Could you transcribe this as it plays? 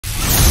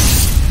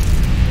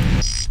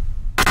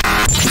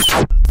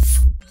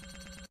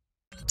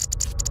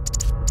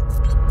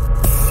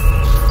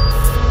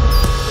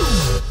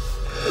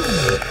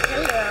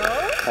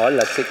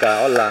Hola, chica,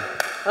 hola.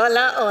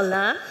 Hola,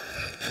 hola.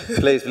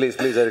 Please,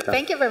 Erika.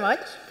 Thank you very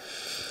much.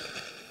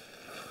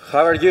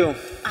 How are you?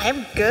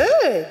 I'm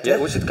good. Yeah,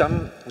 we should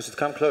come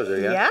closer,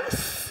 yeah?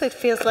 Yes, it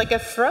feels like a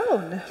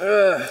throne.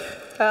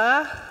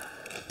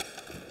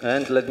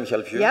 And let me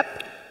help you.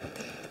 Yep.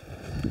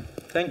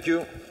 Thank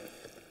you.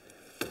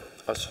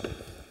 Awesome.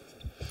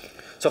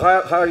 So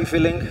how are you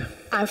feeling?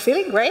 I'm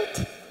feeling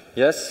great.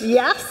 Yes?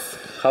 Yes.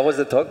 How was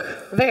the talk?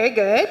 Very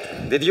good.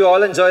 Did you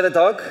all enjoy the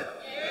talk?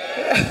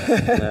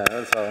 Yeah,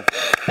 that's all.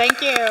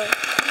 Thank you.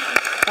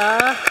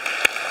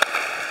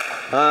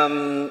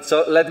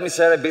 So let me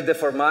share a bit the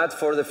format.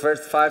 For the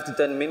first 5 to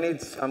 10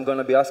 minutes, I'm going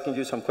to be asking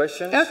you some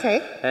questions.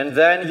 Okay. And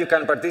then you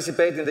can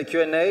participate in the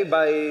Q&A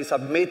by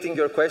submitting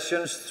your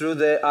questions through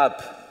the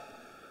app.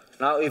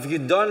 Now, if you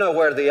don't know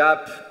where the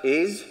app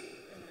is,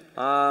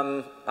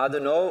 I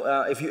don't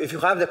know, if you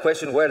have the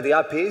question where the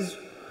app is,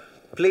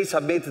 please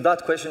submit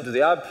that question to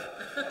the app,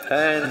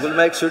 and we'll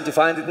make sure to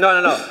find it.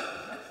 No.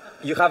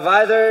 You have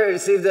either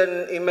received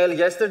an email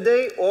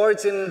yesterday, or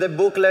it's in the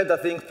booklet, I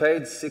think,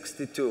 page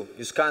 62.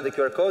 You scan the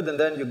QR code, and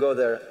then you go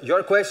there.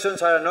 Your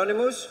questions are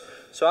anonymous,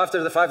 so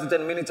after the 5 to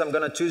 10 minutes, I'm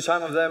going to choose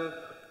some of them,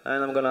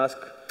 and I'm going to ask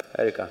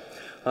Erika.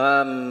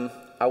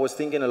 I was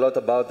thinking a lot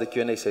about the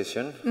Q&A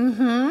session,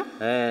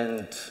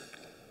 and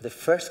the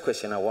first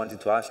question I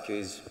wanted to ask you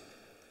is,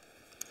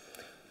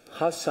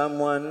 how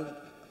someone,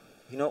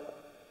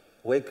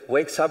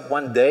 wakes up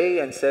one day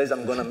and says,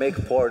 I'm going to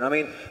make porn. I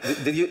mean,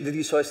 did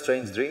you saw a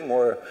strange dream,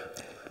 or?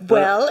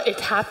 Well, it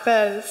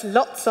happens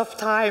lots of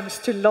times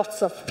to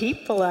lots of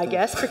people, I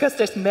guess, because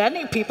there's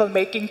many people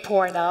making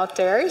porn out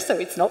there, so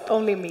it's not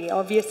only me,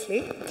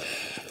 obviously.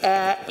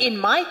 In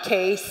my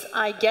case,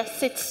 I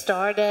guess it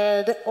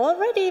started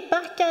already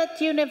back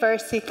at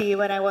university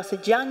when I was a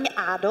young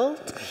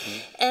adult,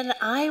 and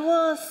I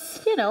was,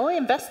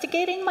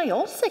 investigating my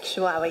own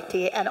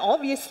sexuality, and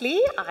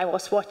obviously I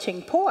was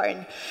watching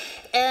porn.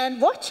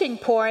 And watching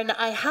porn,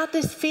 I had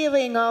this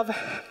feeling of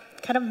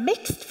kind of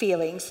mixed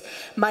feelings.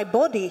 My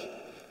body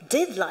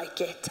did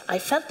like it. I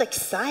felt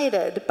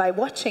excited by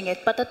watching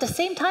it, but at the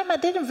same time, I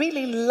didn't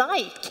really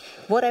like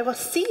what I was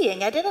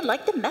seeing. I didn't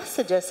like the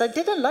messages. I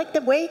didn't like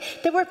the way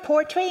they were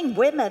portraying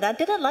women. I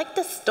didn't like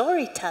the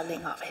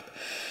storytelling of it.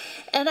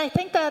 And I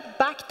think that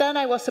back then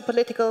I was a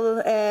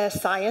political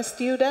science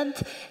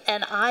student,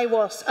 and I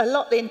was a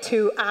lot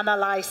into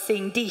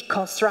analyzing,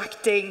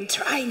 deconstructing,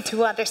 trying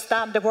to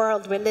understand the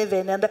world we live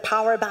in and the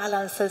power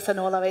balances and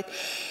all of it.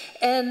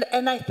 And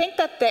I think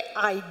that the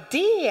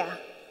idea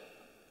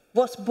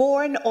was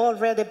born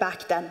already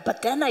back then,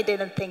 but then I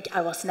didn't think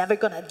I was never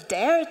going to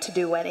dare to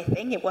do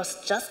anything. It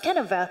was just kind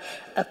of a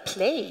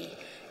play,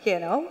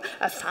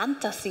 a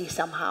fantasy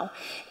somehow.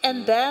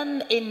 And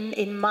then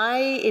in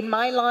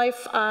my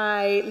life,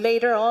 I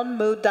later on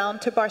moved down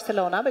to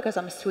Barcelona because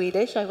I'm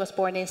Swedish. I was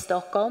born in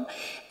Stockholm,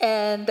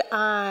 and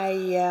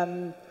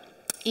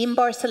in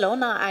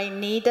Barcelona, I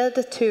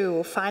needed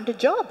to find a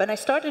job, and I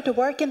started to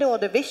work in the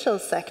audiovisual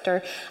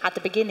sector at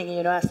the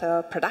beginning, as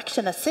a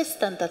production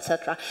assistant,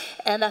 etc.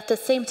 And at the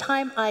same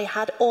time, I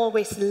had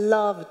always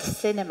loved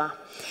cinema.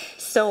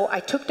 So I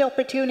took the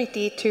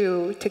opportunity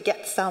to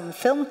get some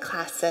film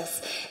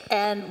classes,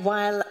 and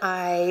while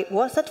I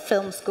was at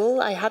film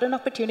school, I had an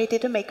opportunity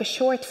to make a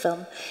short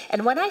film.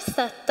 And when I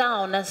sat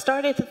down and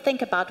started to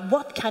think about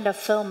what kind of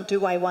film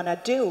do I want to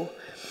do,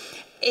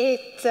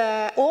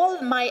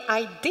 all my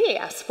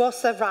ideas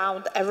was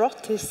around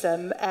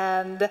eroticism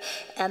and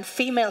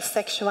female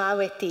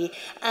sexuality.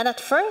 And at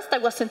first I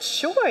wasn't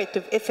sure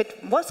if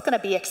it was going to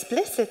be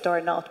explicit or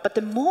not. But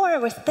the more I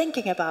was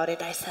thinking about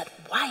it, I said,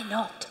 why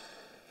not?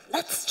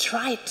 Let's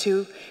try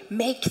to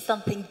make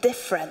something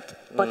different,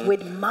 but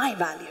with my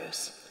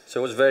values.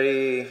 So it was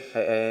very,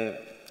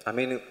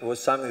 it was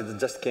something that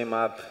just came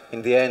up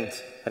in the end.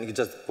 And you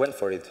just went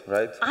for it,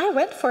 right? I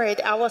went for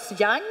it. I was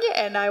young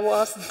and I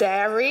was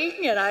daring,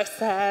 and I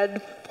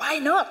said, why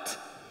not?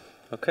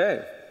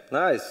 Okay,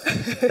 nice.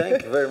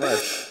 Thank you very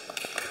much.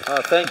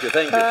 Thank you.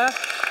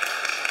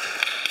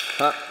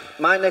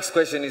 My next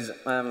question is,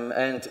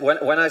 and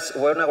when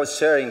I was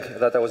sharing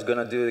that I was going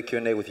to do the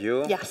Q&A with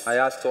you, yes. I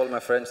asked all my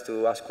friends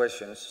to ask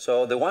questions.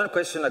 So the one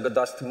question I got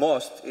asked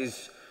most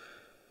is,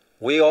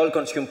 we all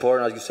consume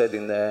porn, as you said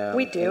in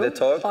the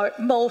talk. Or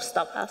most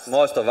of us.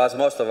 Most of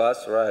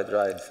us,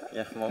 right.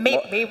 Yeah,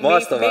 maybe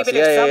most of us. Maybe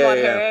there's someone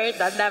here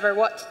that never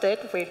watched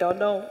it. We don't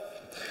know.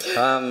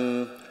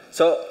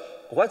 So,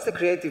 what's the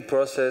creative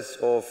process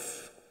of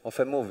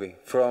a movie,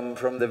 from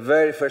the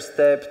very first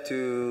step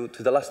to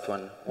the last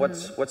one?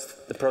 What's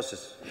the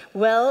process?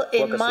 Well,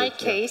 in my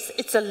case,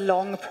 it's a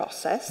long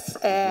process,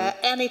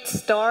 and it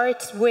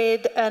starts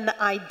with an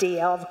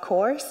idea, of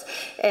course.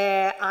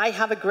 I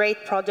have a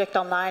great project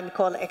online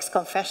called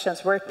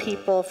Confessions, where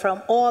people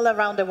from all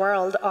around the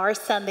world are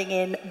sending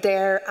in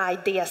their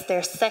ideas,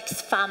 their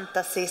sex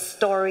fantasy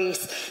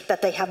stories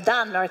that they have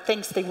done, or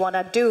things they want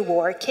to do,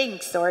 or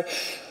kinks, or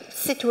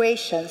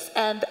situations,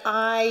 and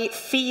I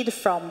feed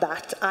from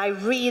that. I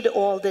read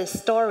all these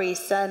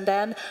stories, and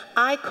then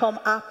I come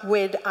up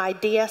with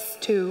ideas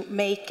to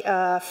make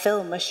a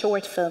film, a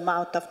short film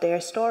out of their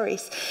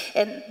stories.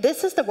 And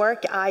this is the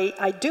work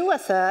I do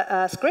as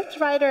a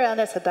scriptwriter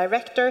and as a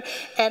director,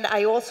 and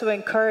I also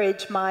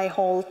encourage my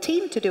whole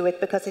team to do it,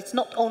 because it's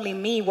not only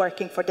me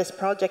working for this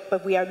project,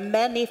 but we are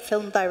many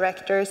film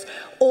directors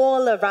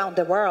all around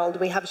the world.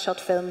 We have shot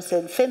films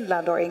in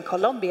Finland or in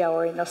Colombia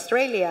or in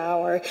Australia,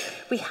 or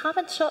we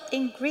haven't shot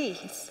in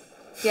Greece.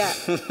 Yeah.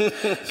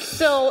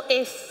 So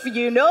if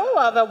you know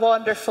of a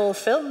wonderful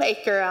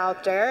filmmaker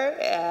out there,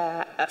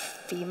 a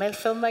female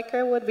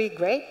filmmaker would be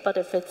great, but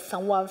if it's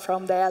someone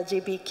from the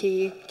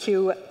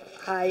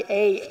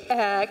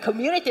LGBTQIA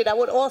community, that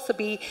would also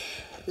be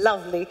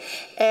lovely.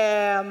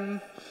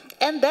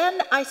 And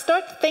then I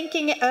start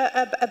thinking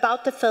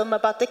about the film,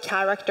 about the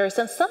characters,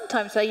 and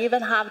sometimes I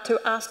even have to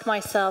ask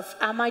myself,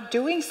 am I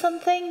doing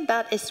something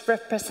that is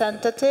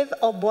representative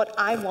of what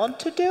I want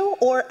to do,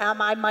 or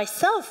am I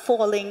myself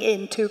falling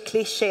into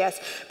cliches?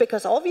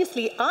 Because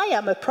obviously I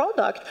am a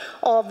product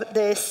of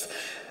this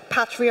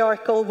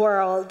patriarchal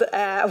world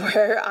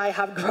where I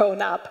have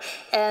grown up,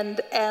 and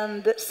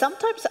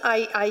sometimes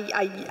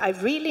I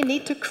really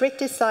need to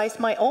criticize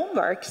my own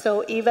work.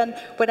 So even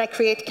when I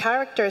create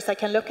characters, I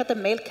can look at the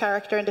male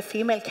character and the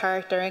female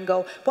character and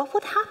go, what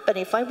would happen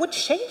if I would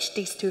change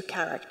these two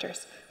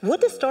characters?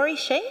 Would the story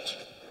change,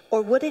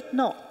 or would it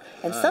not?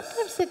 And nice.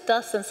 Sometimes it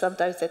does, and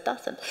sometimes it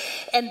doesn't.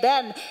 And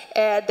then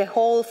the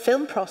whole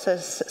film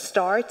process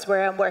starts,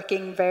 where I'm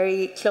working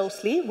very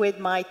closely with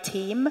my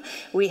team.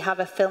 We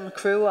have a film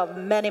crew of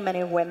many,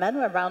 many women,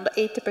 around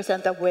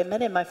 80% of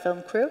women in my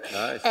film crew.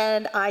 Nice.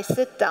 And I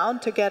sit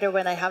down together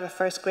when I have a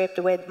first script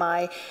with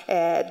my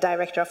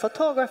director of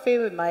photography,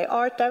 with my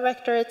art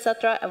director,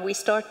 etc. And we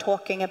start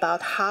talking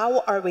about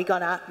how are we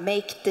going to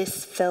make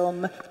this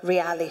film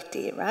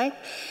reality, right?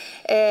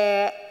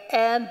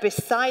 And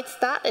besides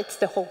that, it's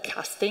the whole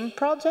casting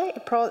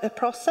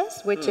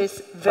process, which is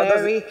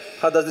very...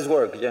 How does this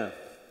work? Yeah.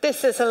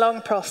 This is a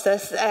long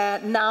process.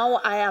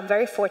 Now I am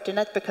very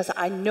fortunate because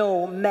I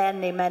know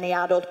many, many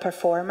adult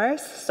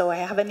performers. So I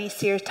have an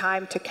easier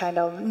time to kind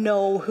of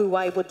know who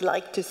I would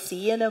like to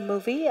see in a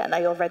movie. And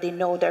I already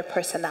know their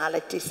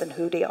personalities and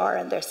who they are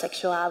and their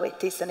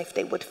sexualities and if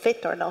they would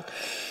fit or not.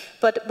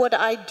 But what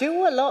I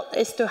do a lot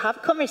is to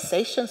have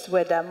conversations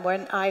with them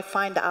when I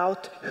find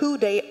out who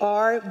they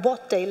are,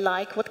 what they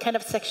like, what kind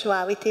of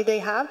sexuality they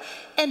have,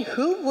 and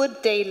who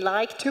would they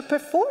like to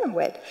perform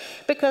with.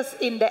 Because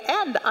in the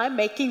end, I'm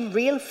making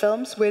real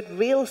films with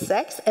real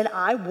sex, and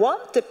I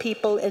want the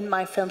people in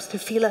my films to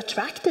feel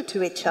attracted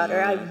to each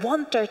other. I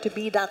want there to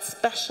be that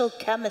special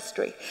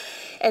chemistry.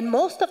 And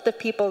most of the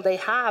people, they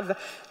have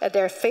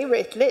their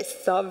favorite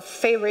lists of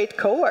favorite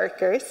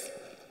coworkers.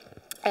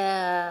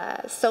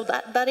 So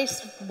that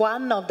is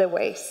one of the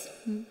ways.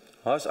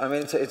 Awesome. I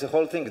mean, it's a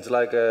whole thing. It's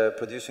like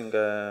producing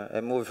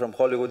a movie from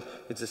Hollywood.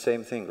 It's the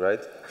same thing,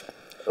 right?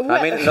 Well, I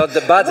mean, not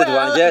the budget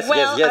one. Yes,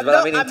 yes. But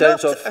I mean, in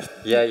terms of...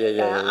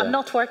 I'm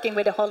not working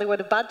with the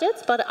Hollywood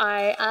budgets, but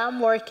I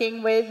am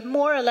working with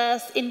more or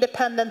less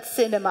independent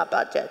cinema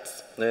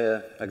budgets.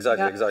 Yeah,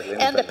 exactly.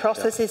 And the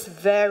process is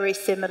very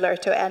similar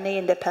to any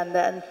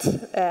independent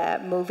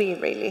movie,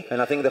 really.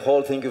 And I think the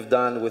whole thing you've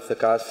done with the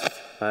cast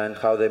and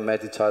how they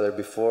met each other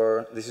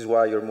before, this is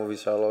why your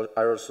movies are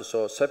also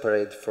so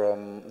separate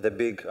from the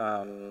big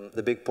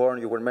porn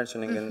you were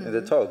mentioning in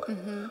the talk.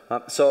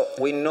 So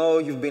we know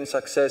you've been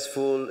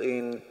successful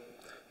in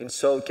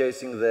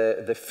showcasing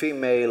the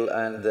female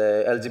and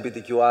the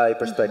LGBTQI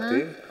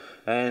perspective,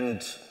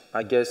 and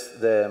I guess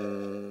the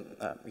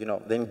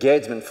the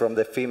engagement from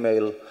the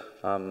female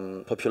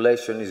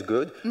population is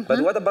good.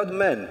 But what about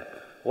men?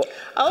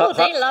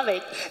 They love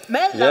it.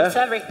 Men loves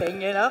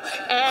everything, you know.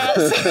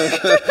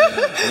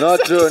 Not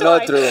true.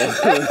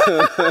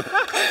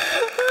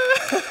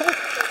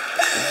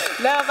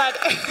 No, but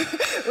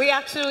we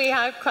actually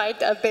have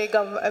quite a big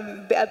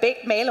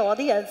male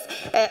audience.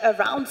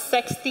 Around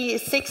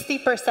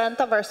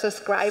 60% of our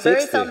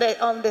subscribers on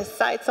the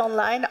sites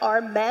online are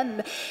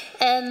men,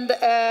 and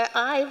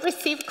I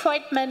received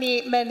quite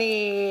many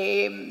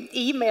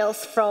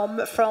emails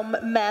from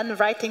men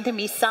writing to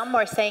me. Some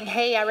are saying,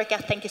 "Hey, Erika,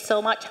 thank you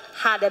so much.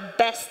 Had the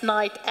best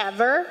night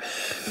ever.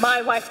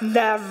 My wife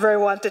never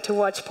wanted to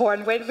watch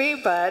porn with me,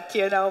 but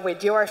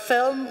with your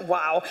film,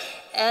 wow."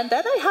 And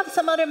then I have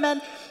some other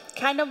men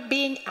kind of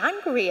being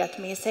angry at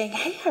me, saying,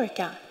 "Hey,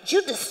 Erika,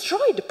 you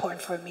destroyed the porn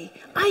for me.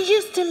 I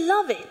used to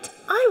love it.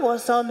 I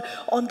was on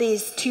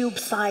these tube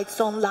sites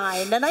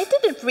online, and I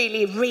didn't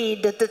really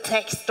read the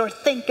text or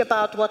think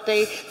about what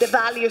the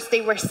values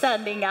they were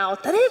sending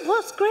out, and it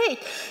was great.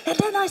 And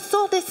then I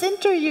saw this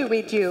interview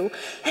with you,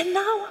 and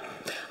now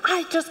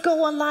I just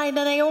go online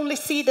and I only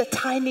see the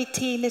tiny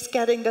teen is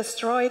getting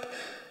destroyed,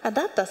 and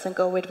that doesn't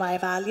go with my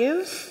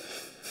values.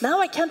 Now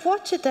I can't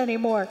watch it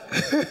anymore."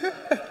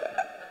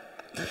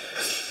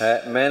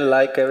 Men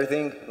like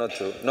everything? Not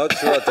true. Not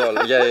true at all.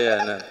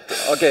 No.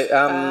 Okay,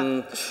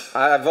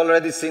 I've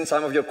already seen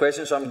some of your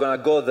questions, so I'm going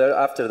to go there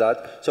after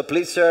that. So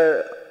please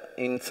share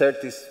in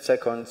 30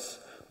 seconds,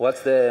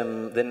 what's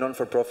the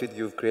non-for-profit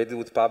you've created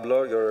with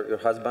Pablo, your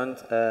husband,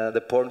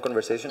 the porn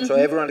conversation, so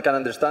everyone can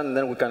understand, and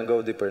then we can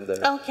go deeper in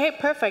there. Okay,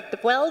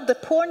 perfect. Well, the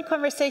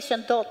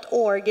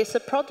pornconversation.org is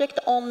a project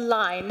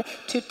online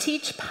to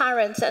teach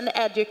parents and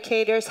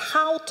educators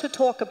how to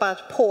talk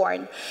about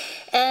porn.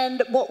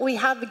 And what we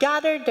have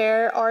gathered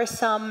there are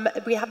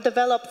we have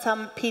developed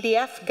some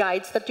PDF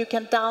guides that you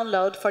can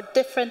download for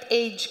different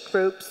age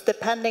groups,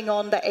 depending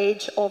on the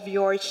age of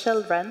your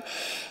children.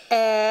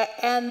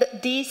 And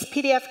these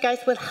PDF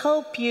guides will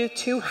help you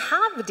to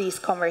have these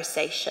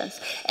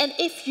conversations. And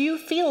if you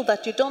feel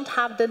that you don't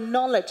have the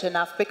knowledge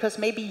enough because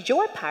maybe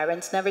your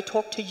parents never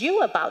talked to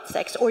you about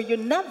sex, or you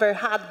never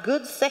had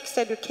good sex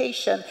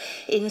education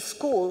in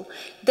school,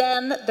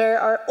 then there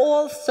are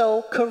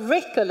also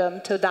curriculum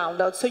to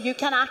download. So you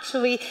can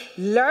actually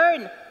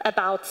learn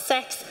about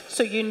sex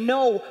so you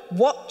know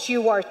what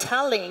you are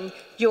telling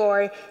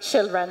your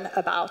children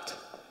about.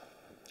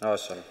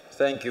 Awesome.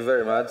 Thank you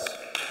very much.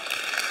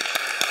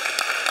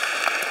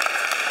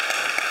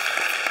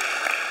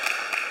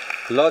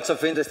 Lots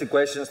of interesting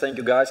questions. Thank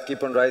you, guys.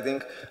 Keep on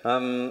writing.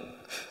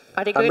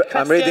 Are they good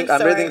questions?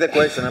 I'm reading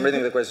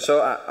the question.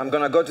 So I'm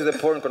going to go to the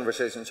porn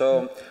conversation.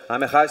 So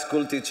I'm a high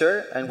school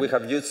teacher, and we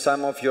have used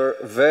some of your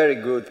very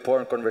good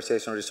porn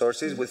conversation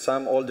resources with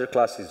some older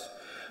classes.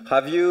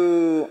 Have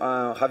you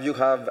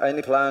have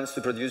any plans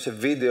to produce a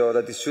video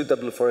that is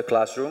suitable for a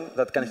classroom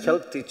that can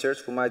help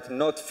teachers who might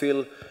not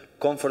feel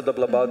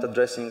comfortable about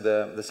addressing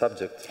the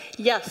subject?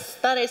 Yes,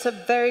 that is a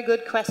very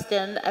good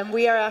question, and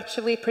we are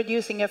actually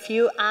producing a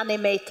few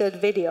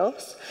animated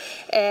videos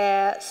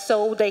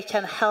so they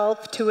can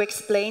help to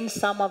explain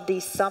some of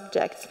these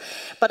subjects.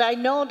 But I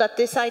know that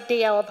this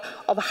idea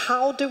of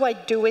how do I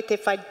do it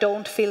if I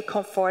don't feel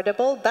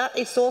comfortable, that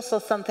is also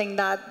something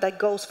that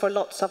goes for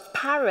lots of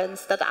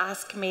parents that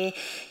ask me,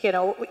 you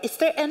know, is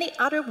there any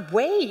other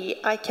way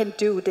I can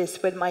do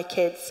this with my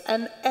kids?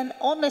 And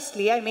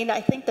honestly, I mean, I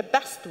think the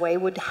best way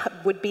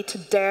would be to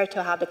dare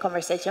to have the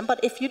conversation. But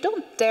if you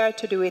don't dare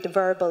to do it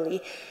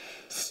verbally,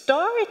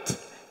 start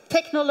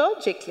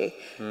technologically.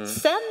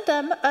 Send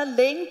them a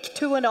link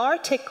to an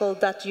article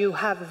that you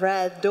have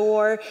read,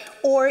 or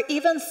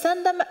even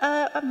send them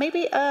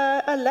maybe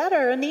a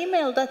letter, an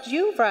email that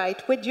you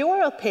write with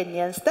your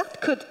opinions. That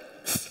could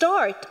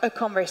start a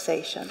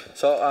conversation.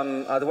 So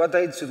at what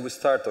age should we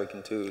start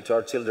talking to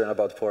our children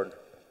about porn?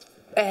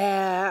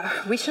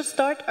 We should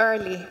start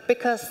early,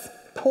 because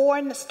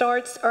porn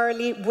starts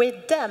early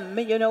with them.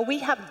 You know, we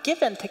have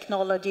given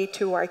technology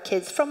to our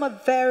kids from a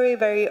very,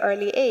 very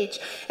early age.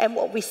 And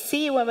what we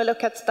see when we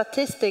look at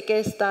statistics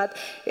is that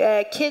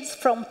kids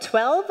from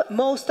 12,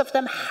 most of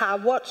them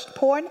have watched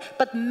porn,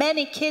 but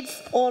many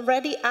kids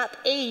already at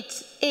 8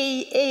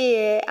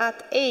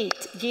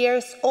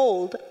 years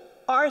old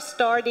are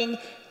starting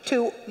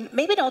to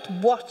maybe not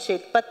watch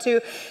it, but to,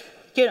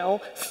 you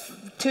know,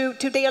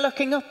 they are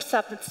looking up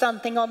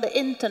something on the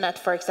internet,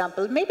 for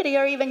example. Maybe they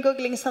are even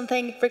Googling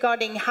something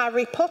regarding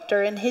Harry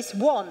Potter and his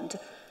wand.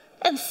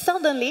 And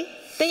suddenly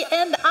they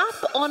end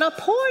up on a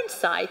porn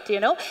site, you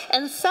know.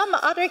 And some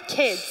other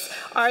kids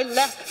are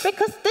left,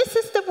 because this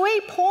is the way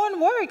porn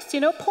works,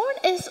 you know. Porn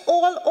is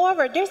all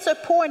over. There's a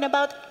porn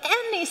about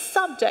any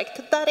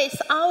subject that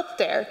is out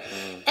there.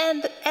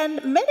 And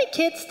many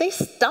kids, they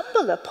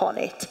stumble upon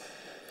it.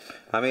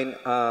 I mean,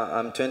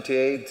 I'm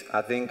 28.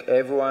 I think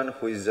everyone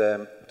who is...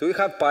 do we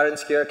have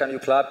parents here? Can you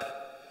clap?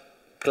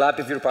 Clap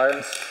if you're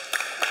parents.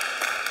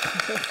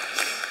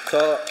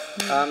 So,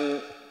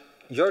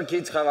 your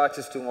kids have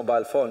access to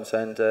mobile phones,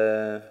 and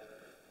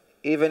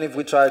even if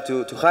we try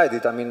to hide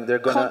it, I mean, they're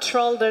going to...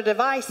 control their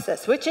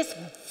devices, which is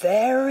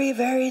very,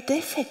 very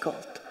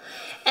difficult.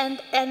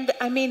 And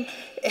I mean,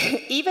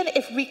 even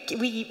if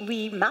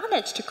we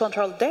manage to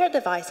control their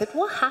devices,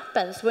 what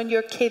happens when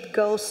your kid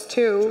goes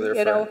to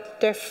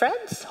their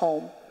friend's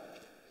home?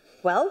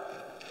 Well,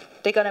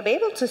 they're going to be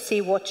able to see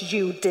what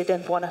you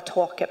didn't want to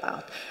talk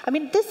about. I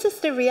mean, this is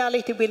the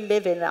reality we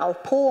live in now.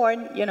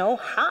 Porn, you know,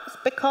 has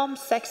become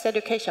sex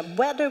education,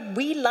 whether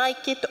we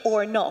like it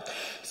or not.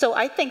 So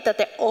I think that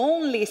the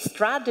only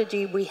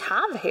strategy we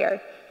have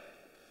here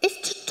is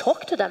to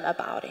talk to them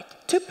about it,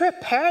 to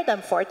prepare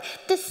them for it,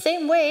 the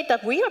same way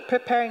that we are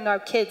preparing our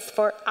kids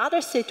for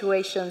other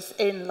situations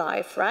in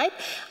life, right?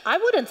 I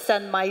wouldn't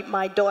send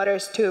my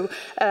daughters to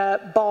a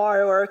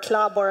bar or a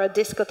club or a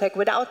discotheque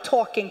without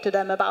talking to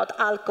them about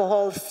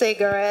alcohol,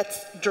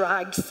 cigarettes,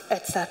 drugs,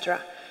 etc.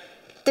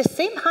 The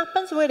same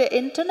happens with the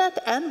internet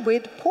and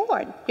with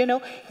porn. You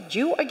know,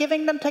 you are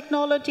giving them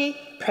technology,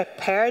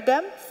 prepare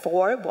them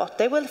for what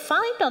they will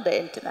find on the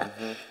internet.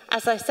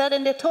 As I said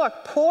in the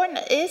talk, porn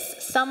is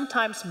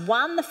sometimes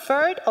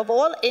 1/3 of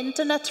all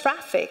internet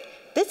traffic.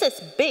 This is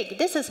big.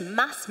 This is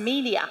mass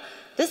media.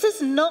 This is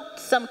not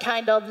some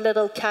kind of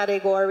little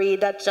category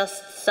that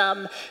just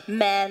some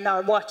men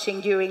are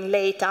watching during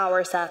late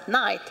hours at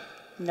night.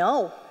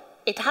 No,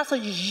 it has a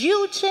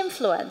huge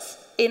influence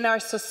in our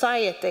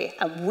society,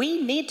 and we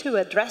need to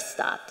address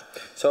that.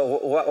 So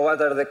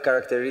what are the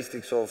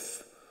characteristics of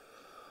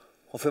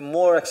a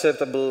more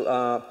acceptable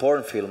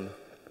porn film?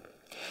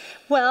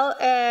 Well,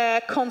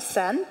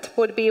 consent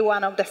would be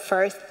one of the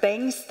first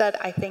things that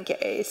I think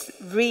is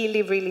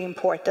really, really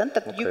important,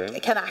 that you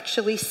can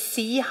actually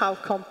see how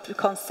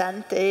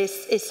consent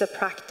is a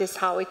practice,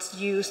 how it's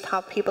used,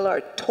 how people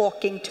are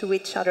talking to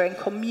each other and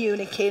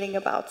communicating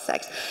about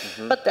sex.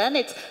 But then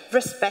it's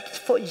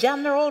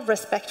general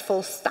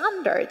respectful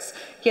standards,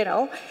 you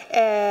know.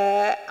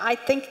 I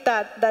think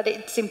that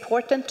it's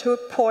important to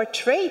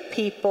portray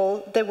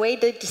people the way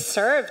they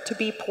deserve to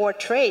be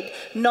portrayed,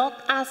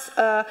 not as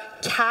a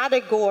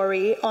category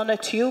on a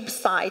tube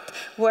site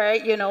where,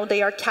 you know,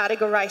 they are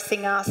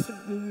categorizing us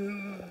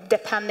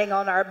depending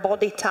on our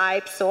body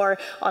types or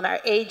on our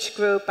age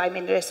group. I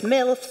mean, there's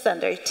MILFs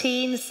and there's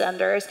teens and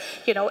there's,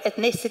 you know,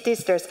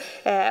 ethnicities, there's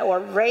or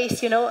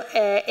race, you know,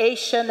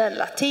 Asian and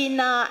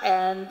Latina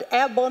and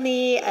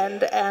ebony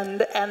and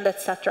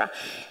etc.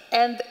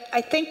 And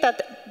I think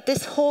that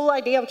this whole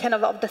idea of kind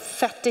of the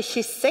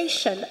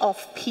fetishization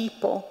of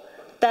people,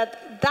 that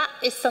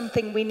is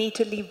something we need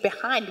to leave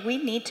behind. We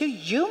need to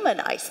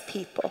humanize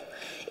people.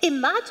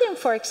 Imagine,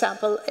 for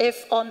example,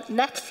 if on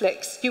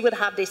Netflix you would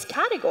have these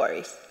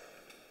categories.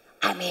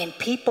 I mean,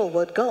 people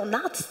would go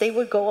nuts. They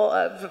would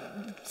go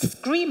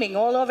screaming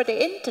all over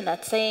the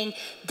internet saying,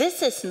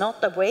 this is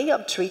not the way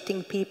of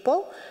treating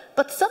people.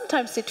 But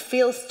sometimes it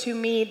feels to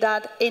me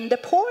that in the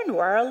porn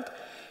world,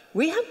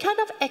 we have kind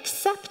of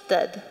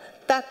accepted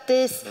that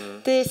this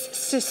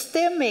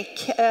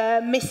systemic,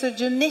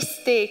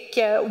 misogynistic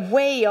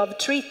way of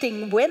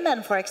treating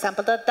women, for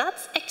example,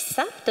 that's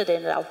accepted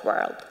in our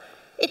world.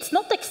 It's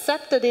not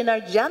accepted in our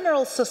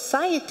general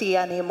society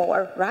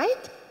anymore,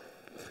 right?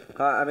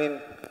 I mean,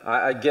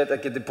 I get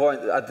the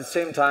point. At the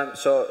same time,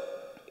 so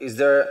is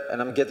there,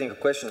 and I'm getting a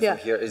question from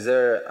here, is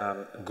there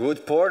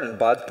good porn and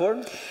bad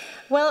porn?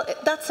 Well,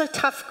 that's a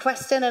tough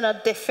question and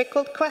a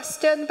difficult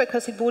question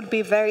because it would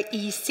be very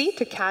easy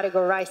to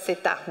categorize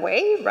it that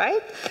way,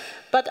 right?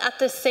 But at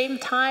the same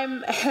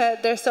time,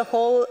 there's a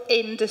whole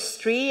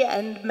industry,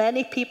 and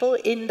many people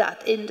in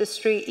that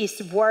industry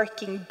is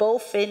working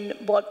both in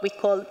what we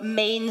call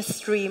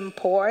mainstream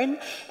porn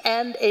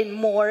and in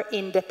more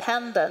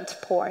independent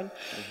porn.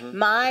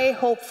 My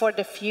hope for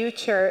the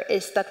future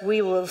is that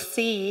we will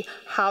see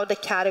how the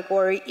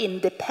category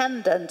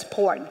independent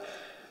porn,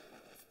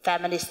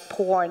 feminist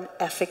porn,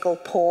 ethical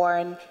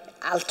porn,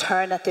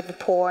 alternative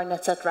porn,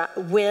 etc.,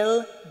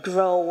 will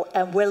grow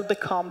and will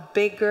become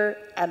bigger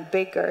and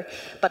bigger.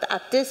 But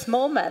at this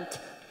moment,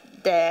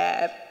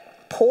 the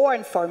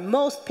porn for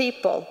most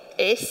people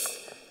is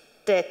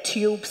the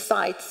tube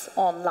sites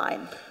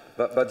online.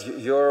 But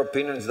your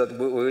opinion is that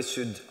we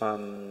should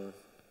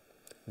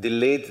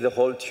delete the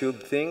whole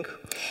tube thing,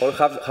 or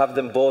have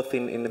them both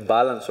in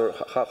balance, or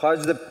how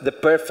is the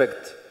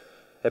perfect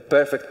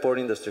porn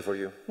industry for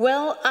you?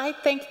 Well, I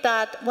think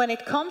that when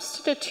it comes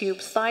to the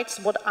tube sites,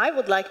 what I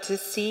would like to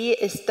see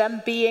is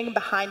them being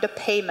behind a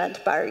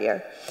payment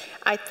barrier.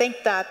 I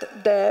think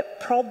that the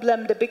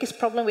biggest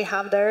problem we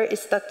have there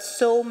is that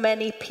so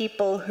many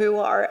people who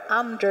are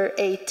under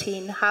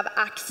 18 have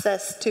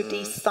access to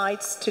these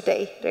sites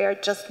today. They are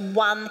just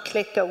one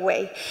click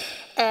away.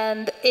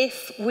 And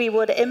if we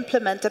would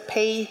implement a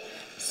pay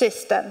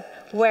system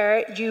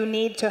where you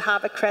need to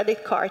have a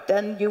credit card,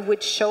 then you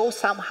would show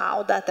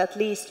somehow that at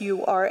least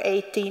you are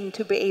 18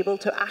 to be able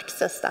to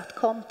access that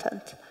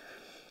content.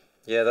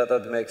 Yeah,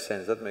 that makes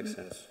sense. That makes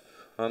sense.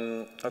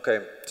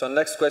 Okay, so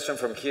next question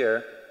from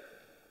here.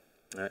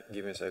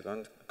 Give me a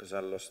second, because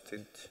I lost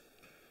it.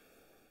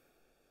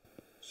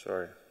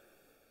 Sorry.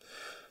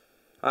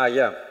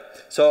 Yeah.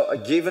 So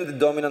given the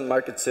dominant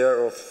market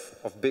share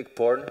of big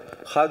porn,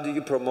 how do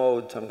you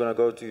promote, I'm going to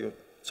go to you,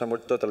 somewhere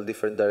totally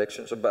different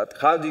directions, but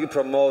how do you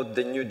promote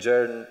the new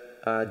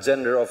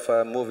genre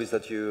of movies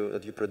that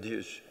you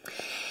produce?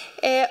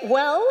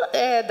 Well,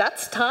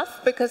 that's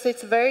tough because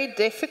it's very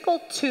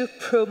difficult to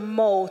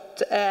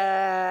promote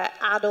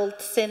adult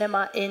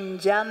cinema in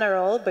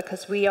general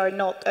because we are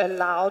not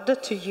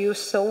allowed to use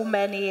so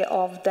many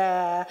of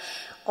the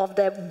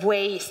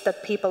ways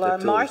that people are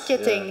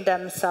marketing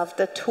themselves,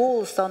 the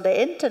tools on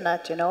the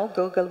internet, you know,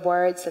 Google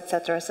Words,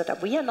 etc., etc.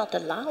 We are not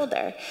allowed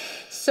there.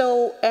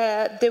 So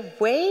the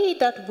way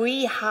that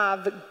we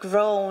have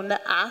grown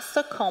as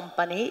a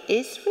company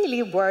is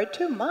really word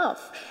to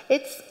mouth.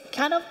 It's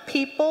kind of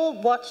people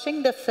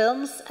watching the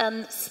films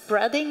and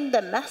spreading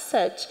the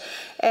message.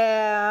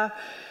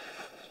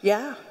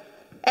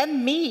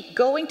 And me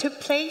going to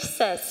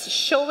places,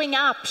 showing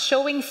up,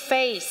 showing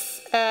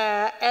face,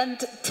 and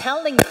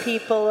telling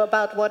people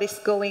about what is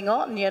going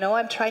on. You know,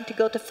 I'm trying to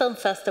go to film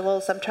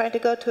festivals, I'm trying to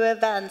go to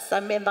events,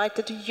 I'm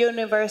invited to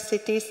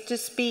universities to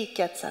speak,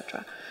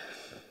 etc.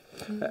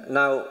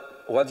 Now,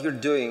 what you're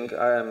doing,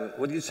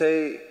 would you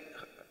say,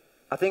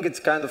 I think it's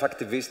kind of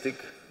activistic,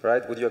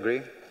 right? Would you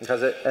agree? It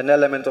has an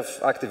element of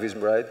activism,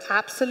 right?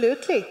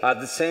 Absolutely. At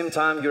the same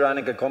time, you're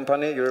running a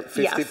company. You're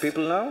 50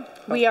 people now?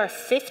 We are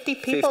 50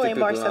 people in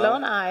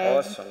Barcelona.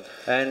 Awesome.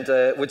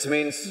 And which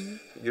means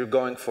you're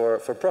going for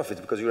profit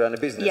because you run a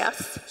business.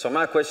 Yes. So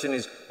my question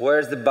is,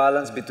 where's the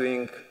balance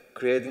between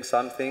creating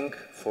something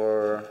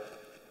for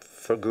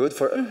good,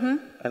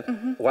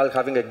 while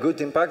having a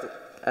good impact,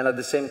 and at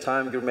the same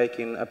time you're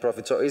making a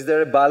profit. So is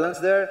there a balance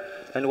there,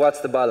 and what's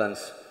the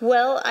balance?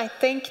 Well, I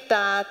think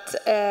that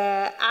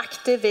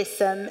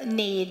activism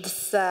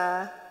needs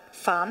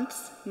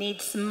funds,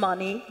 needs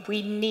money.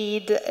 We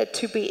need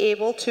to be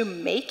able to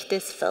make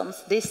these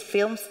films. These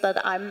films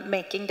that I'm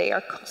making, they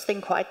are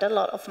costing quite a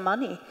lot of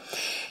money.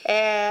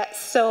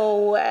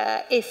 So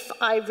if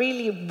I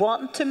really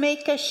want to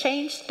make a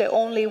change, the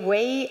only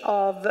way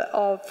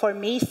for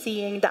me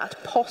seeing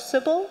that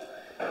possible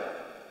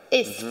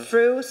is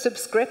through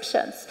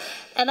subscriptions.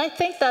 And I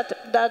think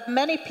that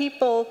many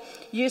people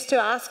used to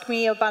ask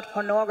me about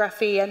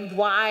pornography and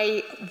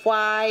why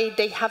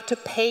they have to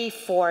pay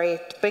for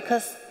it,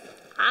 because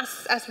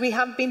as we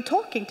have been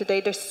talking today,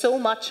 there's so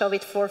much of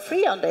it for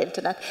free on the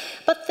internet.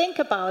 But think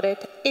about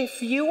it,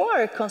 if you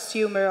are a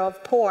consumer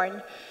of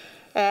porn,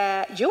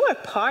 you are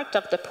part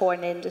of the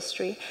porn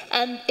industry.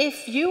 And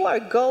if you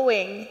are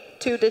going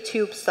to the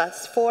tube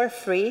sites for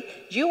free,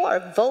 you are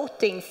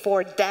voting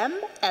for them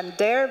and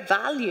their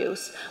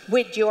values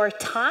with your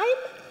time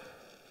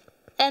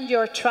and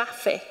your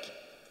traffic.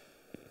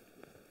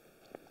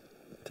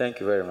 Thank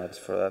you very much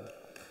for that.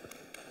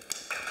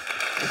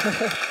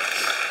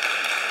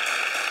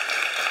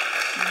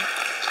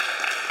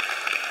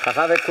 I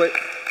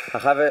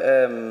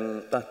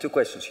have two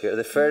questions here.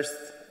 The first,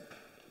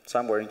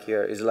 somewhere in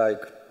here, is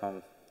like,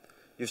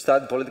 you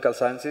studied political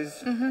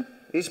sciences.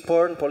 Is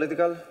porn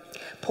political?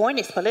 Porn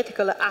is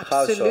political,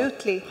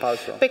 absolutely. How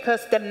so?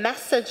 Because the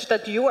message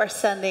that you are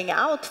sending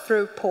out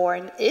through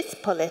porn is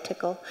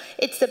political.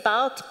 It's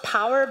about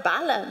power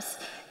balance.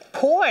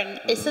 Porn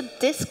is a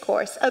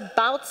discourse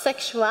about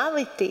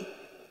sexuality,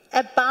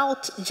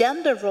 about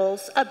gender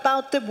roles,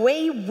 about the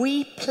way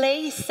we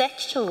play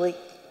sexually.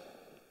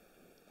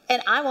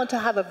 And I want to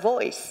have a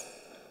voice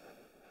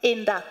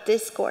in that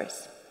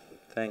discourse.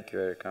 Thank you,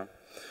 Erika.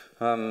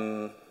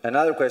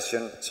 Another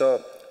question.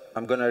 So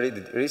I'm going to read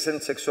it.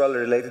 Recent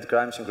sexual-related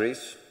crimes in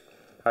Greece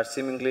are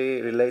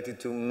seemingly related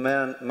to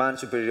man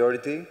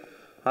superiority,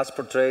 as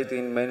portrayed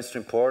in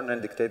mainstream porn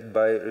and dictated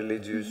by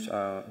religious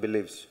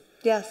beliefs.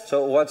 Yes.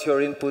 So what's your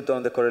input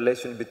on the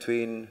correlation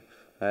between,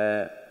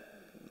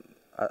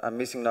 I'm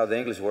missing now the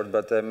English word,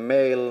 but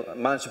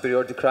man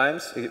superiority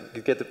crimes?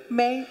 You get the...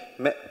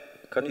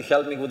 Can you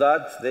help me with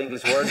that, the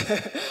English word?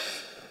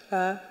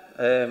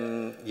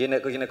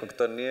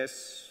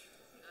 Γυναικοκτονίες.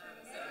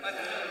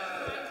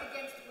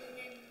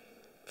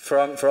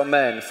 From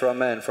men, from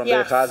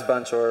their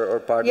husbands or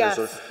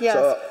partners. Yes.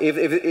 So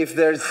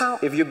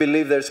if you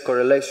believe there's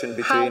correlation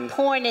between... How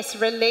porn is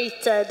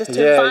related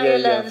to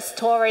violence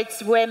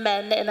towards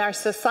women in our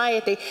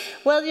society.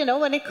 Well, you know,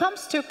 when it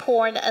comes to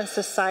porn and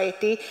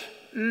society,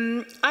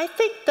 I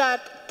think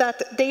that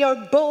they are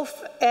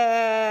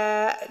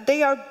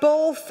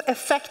both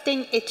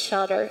affecting each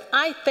other.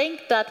 I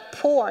think that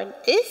porn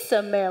is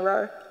a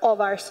mirror of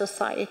our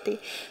society,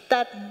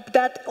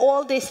 that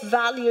all these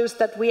values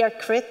that we are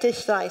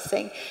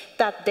criticizing,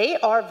 that they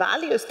are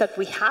values that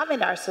we have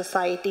in our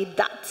society.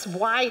 That's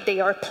why they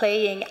are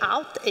playing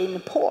out in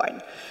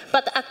porn.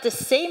 But at the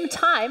same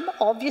time,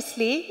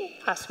 obviously,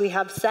 as we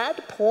have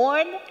said,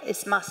 porn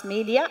is mass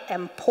media,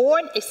 and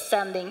porn is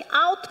sending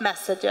out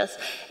messages,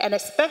 and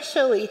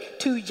especially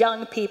to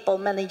young people,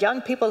 many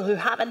young people who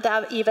haven't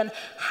even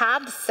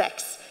had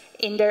sex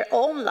in their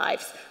own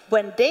lives.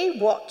 When they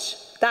watch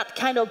that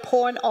kind of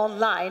porn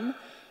online,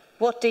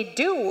 what they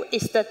do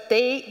is that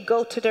they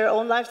go to their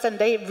own lives and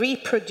they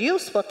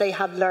reproduce what they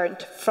have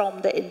learned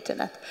from the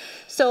internet.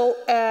 So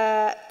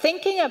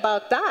thinking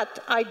about that,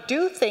 I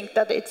do think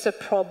that it's a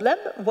problem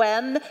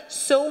when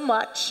so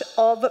much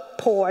of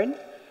porn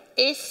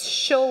is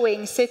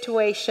showing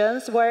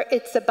situations where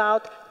it's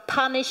about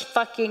punish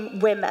fucking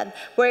women,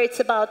 where it's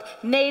about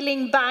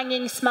nailing,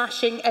 banging,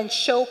 smashing, and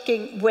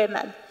choking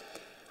women.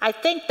 I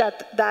think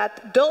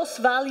that those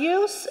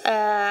values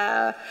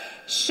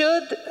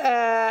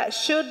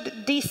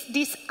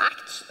these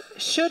acts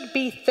should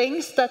be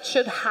things that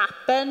should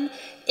happen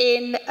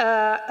in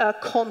a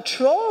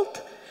controlled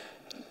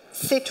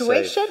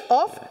situation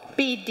of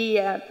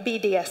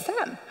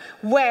BDSM,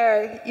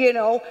 where, you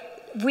know,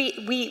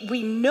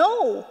 we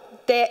know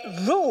the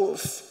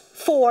rules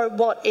for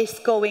what is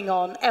going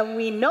on, and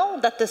we know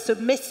that the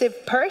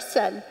submissive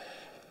person,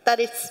 that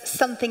it's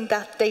something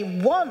that they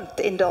want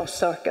in those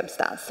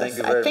circumstances. Thank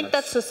you very I think much.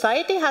 that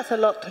society has a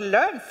lot to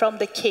learn from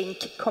the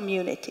kink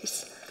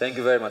communities. Thank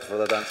you very much for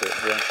that answer.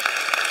 Yeah.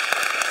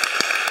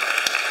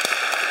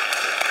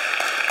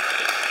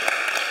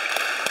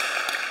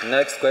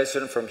 Next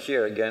question from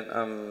here again.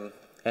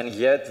 And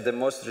yet the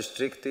most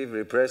restrictive,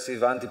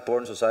 repressive,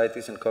 anti-porn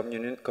societies and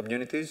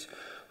communities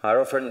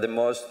are often the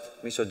most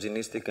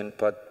misogynistic and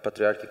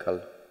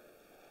patriarchal.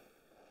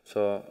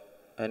 So,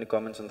 any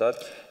comments on that?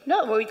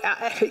 No,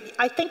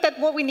 I think that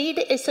what we need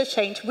is a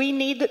change. We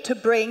need to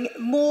bring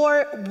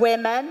more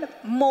women,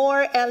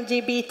 more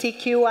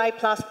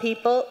LGBTQI+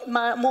 people,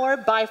 more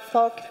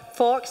BIPOC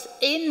folks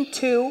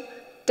into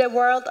the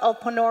world of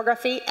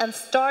pornography and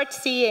start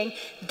seeing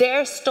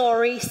their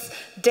stories,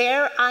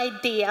 their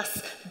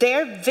ideas,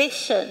 their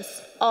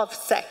visions of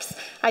sex.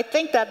 I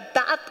think that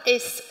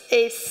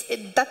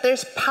that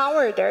there's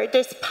power there.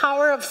 There's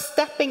power of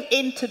stepping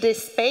into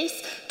this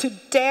space, to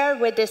dare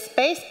with this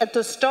space, and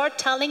to start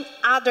telling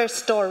other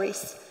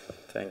stories.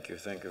 Thank you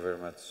very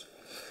much.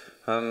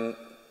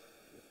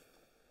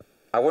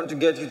 I want to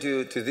get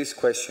you to this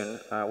question,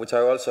 which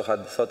I also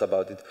had thought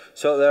about it.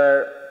 So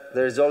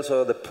there's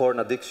also the porn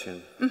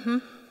addiction. Mm-hmm.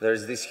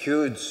 There's this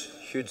huge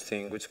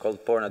thing which is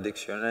called porn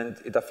addiction, and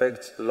it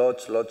affects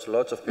lots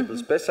of people,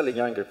 especially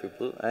younger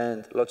people,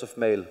 and lots of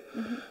male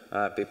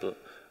people.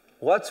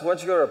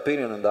 What's your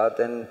opinion on that,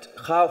 and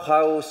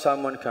how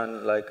someone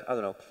can, like, I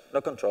don't know, no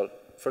control,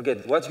 forget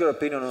it. What's your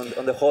opinion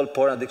on the whole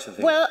porn addiction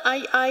thing? Well,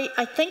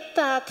 I think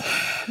that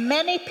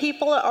many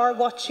people are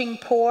watching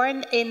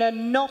porn in a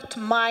not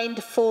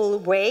mindful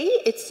way.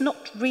 It's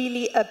not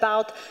really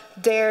about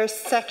their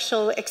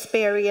sexual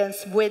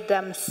experience with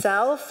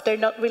themselves. They're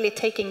not really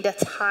taking the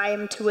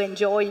time to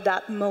enjoy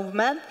that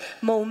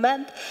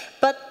moment,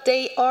 but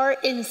they are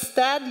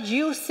instead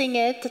using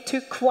it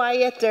to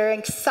quiet their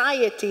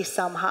anxiety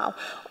somehow,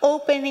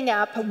 opening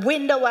up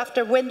window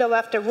after window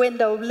after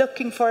window,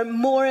 looking for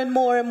more and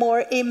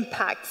more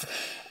impacts.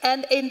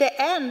 And in the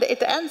end,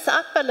 it ends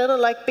up a little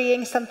like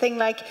being something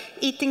like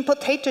eating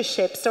potato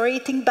chips or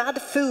eating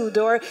bad food,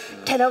 or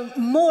kind of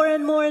more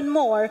and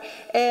more.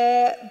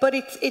 But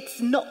it's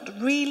not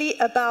really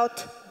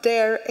about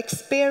their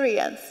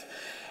experience.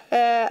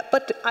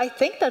 But I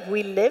think that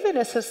we live in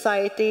a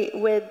society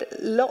with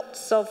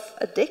lots of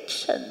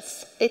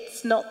addictions.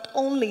 It's not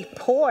only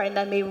porn.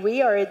 I mean,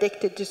 we are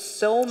addicted to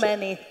so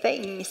many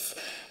things.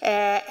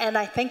 And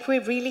I think we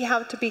really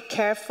have to be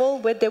careful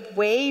with the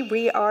way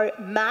we are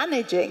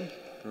managing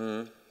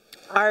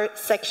our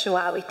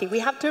sexuality. We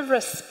have to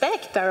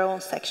respect our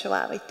own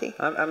sexuality.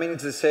 I mean,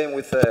 it's the same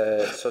with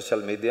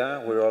social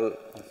media. We're all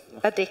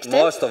addicted.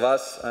 Most of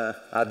us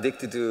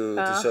addicted to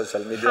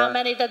social media. How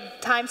many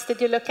times did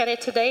you look at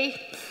it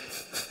today?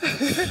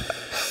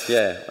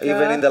 Yeah,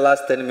 even in the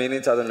last 10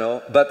 minutes, I don't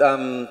know. But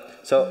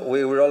so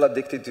we're all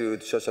addicted to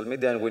social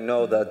media, and we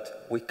know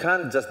that we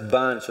can't just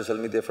ban social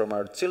media from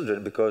our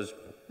children, because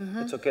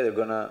it's okay, they're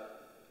gonna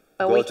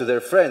go to their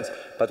friends,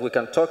 but we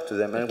can talk to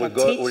them, and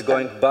we're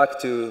going back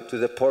to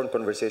the porn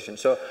conversation.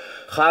 So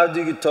how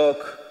do you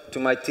talk to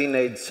my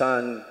teenage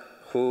son,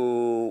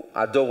 who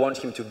I don't want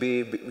him to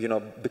be,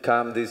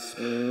 become this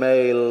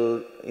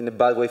male in a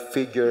bad way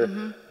figure,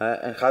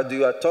 and how do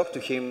you talk to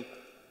him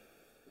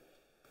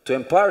to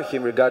empower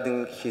him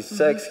regarding his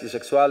sex, his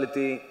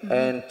sexuality,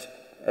 and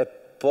a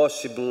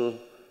possible,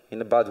 in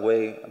a bad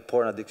way,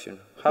 porn addiction?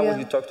 How would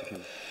you talk to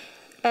him?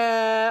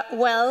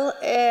 Well,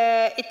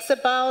 it's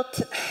about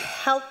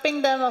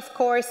helping them, of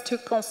course, to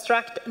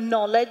construct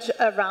knowledge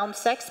around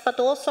sex, but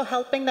also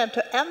helping them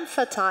to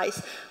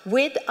empathize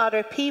with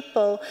other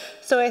people.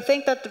 So I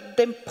think that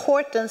the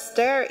importance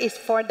there is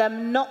for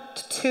them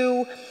not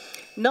to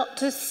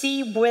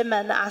see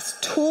women as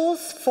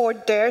tools for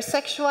their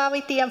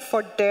sexuality and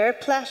for their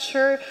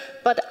pleasure,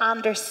 but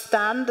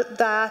understand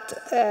that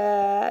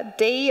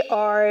they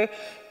are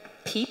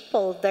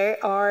people. They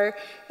are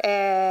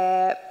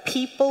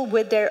people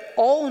with their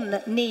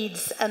own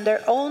needs and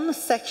their own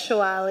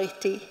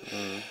sexuality.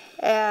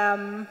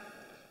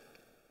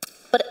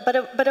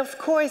 But of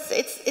course,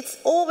 it's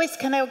always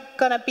kind of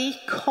gonna be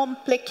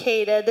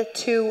complicated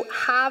to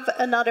have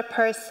another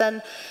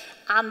person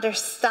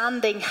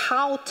understanding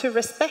how to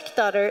respect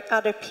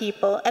other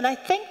people. And I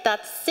think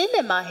that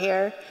cinema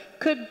here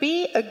could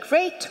be a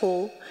great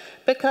tool,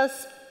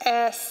 because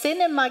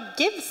cinema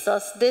gives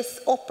us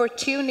this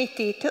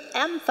opportunity to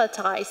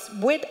empathize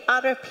with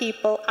other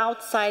people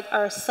outside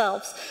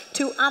ourselves,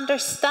 to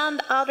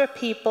understand other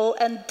people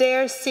and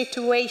their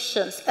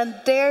situations and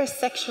their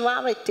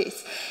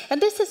sexualities. And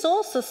this is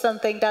also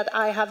something that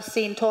I have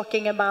seen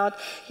talking about,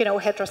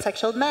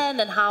 heterosexual men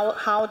and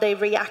how they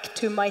react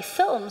to my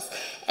films.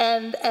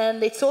 And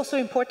it's also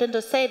important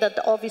to say that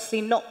obviously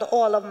not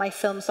all of my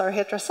films are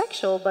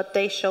heterosexual, but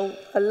they show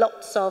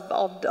lots of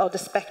the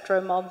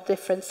spectrum of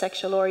different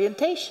sexual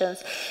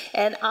orientations.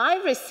 And I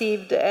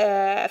received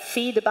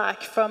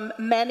feedback from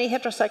many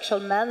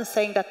heterosexual men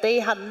saying that they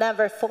had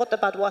never thought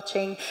about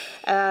watching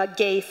a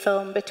gay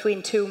film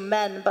between two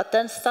men, but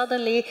then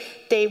suddenly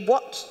they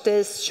watched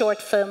this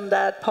short film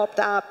that popped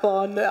up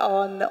on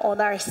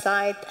our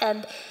site,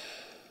 and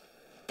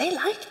they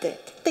liked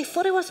it. They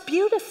thought it was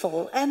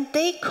beautiful, and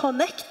they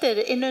connected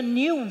in a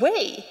new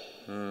way.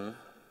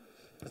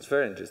 That's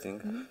very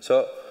interesting.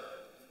 So,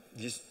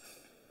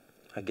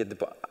 I get the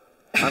point.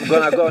 I'm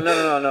gonna go.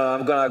 No.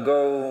 I'm gonna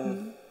go.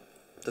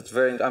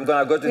 I'm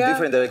gonna go to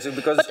different directions,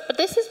 because. But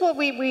this is what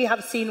we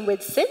have seen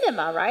with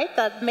cinema, right?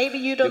 That maybe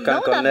you don't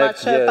know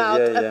connect,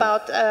 that much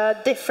about a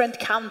different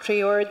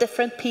country or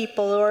different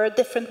people or a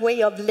different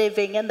way of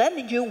living, and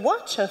then you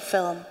watch a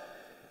film.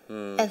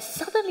 And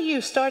suddenly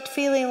you start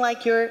feeling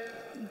like you're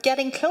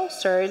getting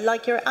closer,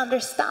 like you're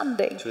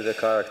understanding. To the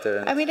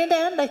character. I mean, in the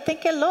end, I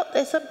think a lot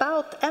is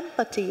about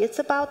empathy. It's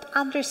about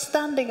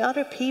understanding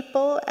other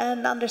people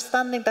and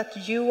understanding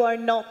that you are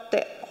not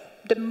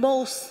the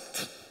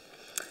most,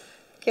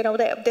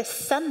 the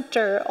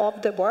center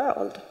of the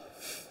world.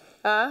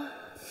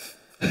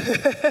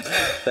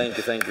 Thank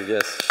you,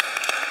 yes.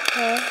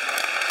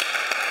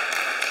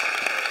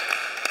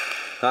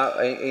 Now,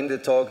 in the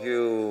talk,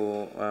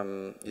 you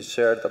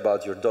shared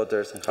about your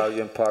daughters and how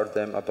you empowered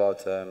them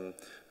about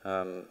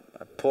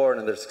porn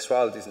and their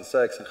sexualities and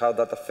sex, and how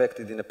that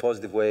affected in a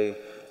positive way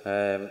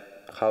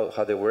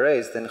how they were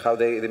raised and how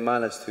they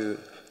managed to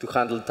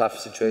handle tough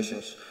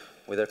situations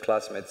with their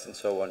classmates and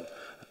so on.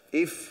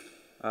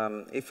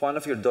 If one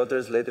of your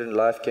daughters later in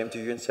life came to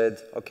you and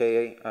said,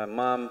 okay,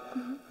 Mom,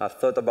 I've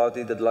thought about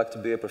it, I'd like to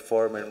be a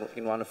performer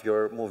in one of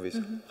your movies,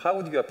 how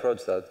would you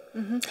approach that?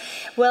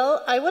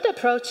 Well, I would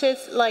approach it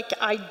like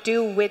I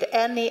do with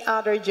any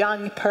other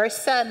young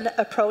person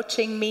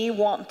approaching me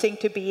wanting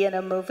to be in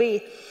a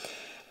movie.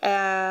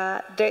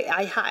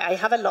 I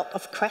have a lot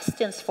of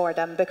questions for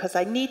them because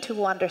I need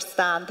to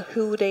understand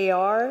who they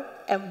are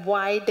and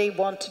why they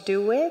want to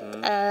do it,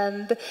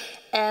 and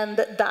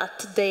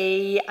that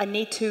I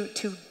need to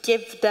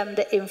give them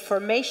the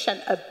information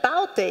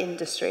about the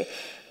industry,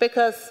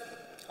 because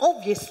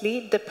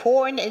obviously the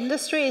porn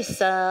industry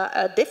is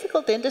a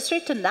difficult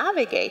industry to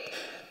navigate.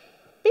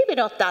 Maybe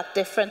not that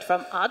different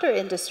from other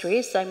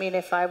industries. I mean,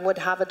 if I would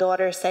have a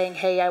daughter saying,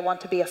 hey, I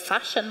want to be a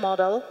fashion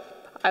model,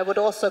 I would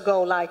also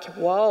go like,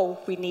 whoa,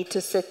 we need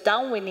to sit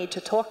down, we need to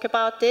talk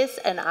about this,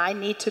 and I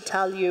need to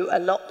tell you a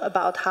lot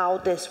about how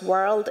this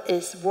world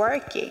is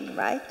working,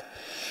 right?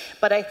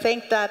 But I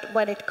think that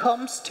when it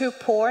comes to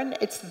porn,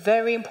 it's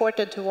very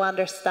important to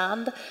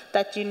understand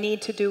that you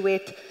need to do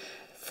it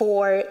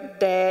for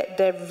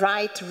the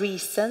right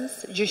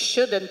reasons. You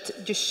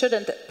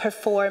shouldn't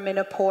perform in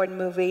a porn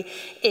movie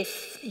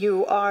if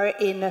you are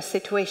in a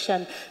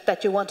situation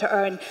that you want to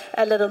earn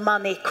a little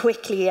money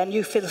quickly and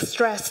you feel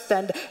stressed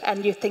and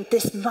you think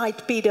this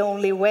might be the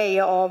only way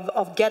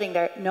of getting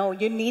there. No,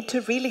 you need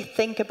to really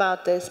think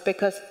about this,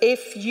 because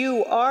if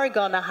you are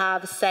gonna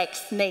have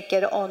sex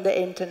naked on the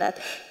internet,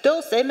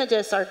 those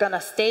images are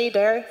gonna stay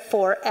there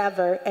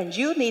forever, and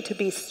you need to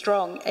be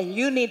strong and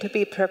you need to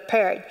be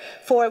prepared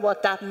for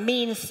what that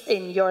means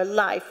in your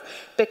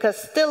life. Because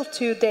still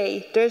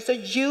today, there's a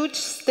huge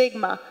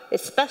stigma,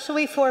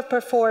 especially for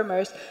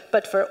performers,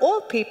 but for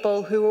all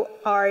people who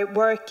are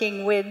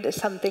working with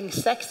something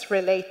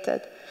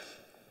sex-related.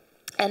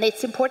 And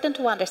it's important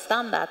to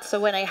understand that. So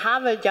when I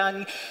have a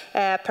young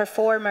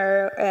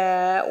performer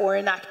or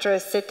an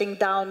actress sitting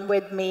down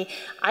with me,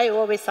 I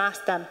always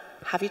ask them,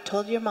 have you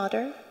told your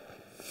mother?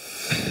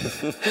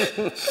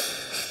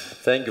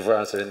 Thank you for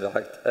answering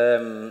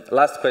that.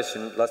 Last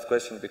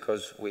question,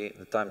 because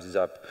the time is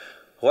up.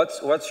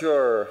 What's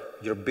your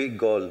big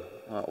goal?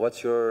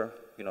 What's your,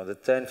 the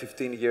 10,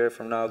 15 year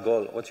from now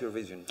goal? What's your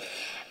vision?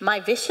 My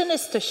vision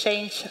is to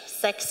change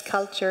sex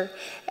culture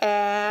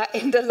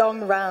in the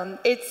long run.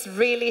 It's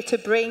really to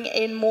bring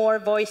in more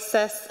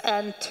voices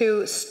and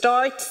to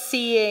start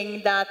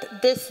seeing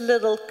that this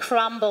little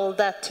crumble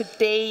that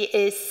today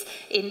is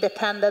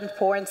independent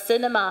porn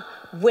cinema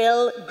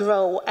will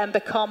grow and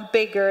become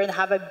bigger and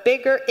have a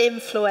bigger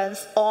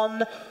influence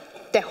on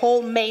the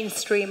whole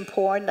mainstream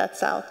porn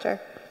that's out there.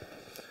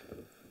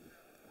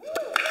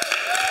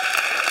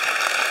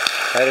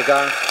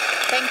 Erika.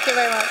 Thank you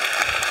very much.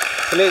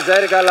 Please,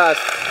 Erika Lust.